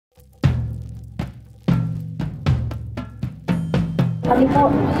Kami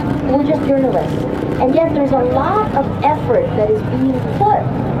po, we're just journalists. And yet there's a lot of effort that is being put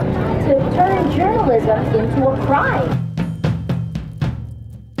to turn journalism into a crime.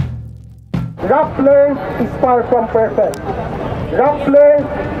 Rappler is far from perfect. Rappler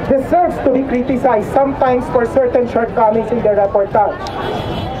deserves to be criticized sometimes for certain shortcomings in their reportage.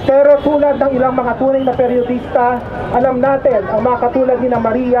 Pero tulad ng ilang mga tunay na periodista, alam natin, ang mga katulad ni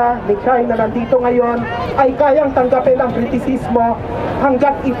Maria, ni Chay na nandito ngayon, ay kayang tanggapin ang kritisismo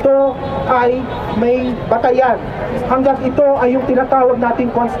hanggat ito ay may batayan. Hanggat ito ay yung tinatawag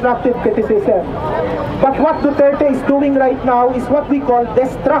nating constructive criticism. But what Duterte is doing right now is what we call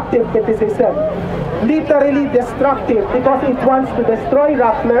destructive criticism. Literally destructive because it wants to destroy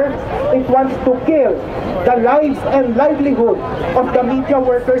Rappler, it wants to kill the lives and livelihood of the media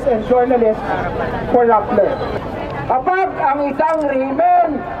workers and journalists for Rappler. Kapag ang isang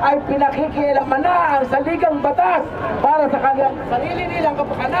rehimen ay pinakikialaman na ang saligang batas para sa kanilang sarili nilang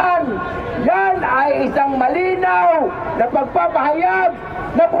kapakanan, yan ay isang malinaw na pagpapahayag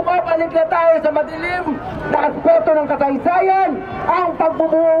na bumabalik na tayo sa madilim na aspeto ng kasaysayan, ang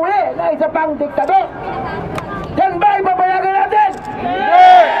pagbubuwi na isa pang diktador. Yan ba ipapayagan natin?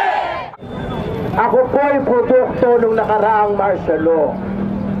 Hindi! Ako po ay produkto ng nakaraang martial law.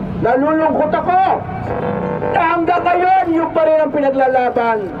 Nalulungkot ako na hanggang ngayon yung pa rin ang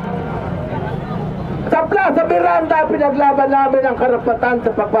pinaglalaban. Sa Plaza Miranda, pinaglaban namin ang karapatan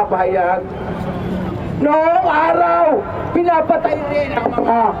sa pagpapahayag. Noong araw, pinapatay din ang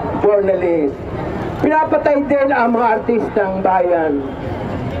mga journalist. Pinapatay din ang mga artistang bayan.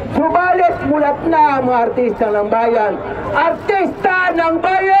 Subalit, mulat na ang mga artista ng bayan. Artista ng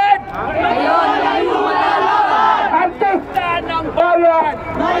bayan! Ngayon ay lumalaban! Artista ng bayan!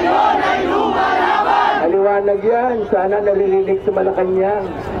 Ngayon ay lumalaban! Maliwanag yan. Sana nalilinig sa Malacanang.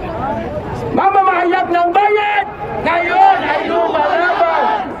 Mamamahayag ng bayan! Ngayon ay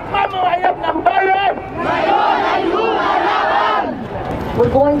lumalaban! Mamamahayag ng bayan! Ngayon ay lumalaban!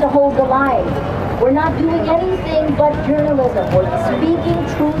 We're going to hold the line. We're not doing anything but journalism. We're speaking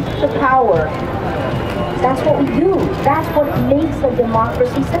truth to power. That's what we do. That's what makes a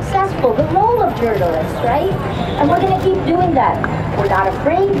democracy successful. The role of journalists, right? And we're going to keep doing that. We're not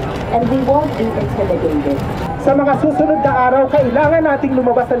afraid, and we won't be intimidated. Sa mga susunod na araw, kailangan nating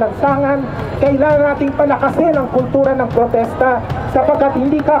lumabas sa lansangan, kailangan nating palakasin ang kultura ng protesta, sapagkat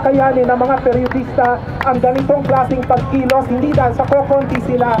hindi kakayanin ng mga periodista ang ganitong klaseng pagkilos, hindi dahil sa kokonti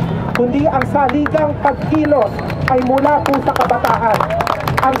sila, kundi ang saligang pagkilos ay mula po sa kabataan.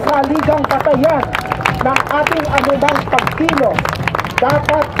 Ang saligang batayan ng ating anumang pagkilos,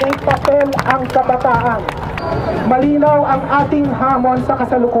 dapat may papel ang kabataan. Malinaw ang ating hamon sa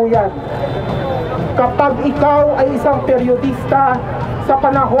kasalukuyan. Kapag ikaw ay isang periodista sa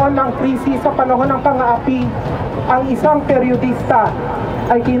panahon ng krisis, sa panahon ng pang-aapi, ang isang periodista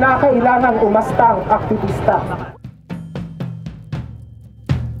ay kinakailangang umastang aktivista.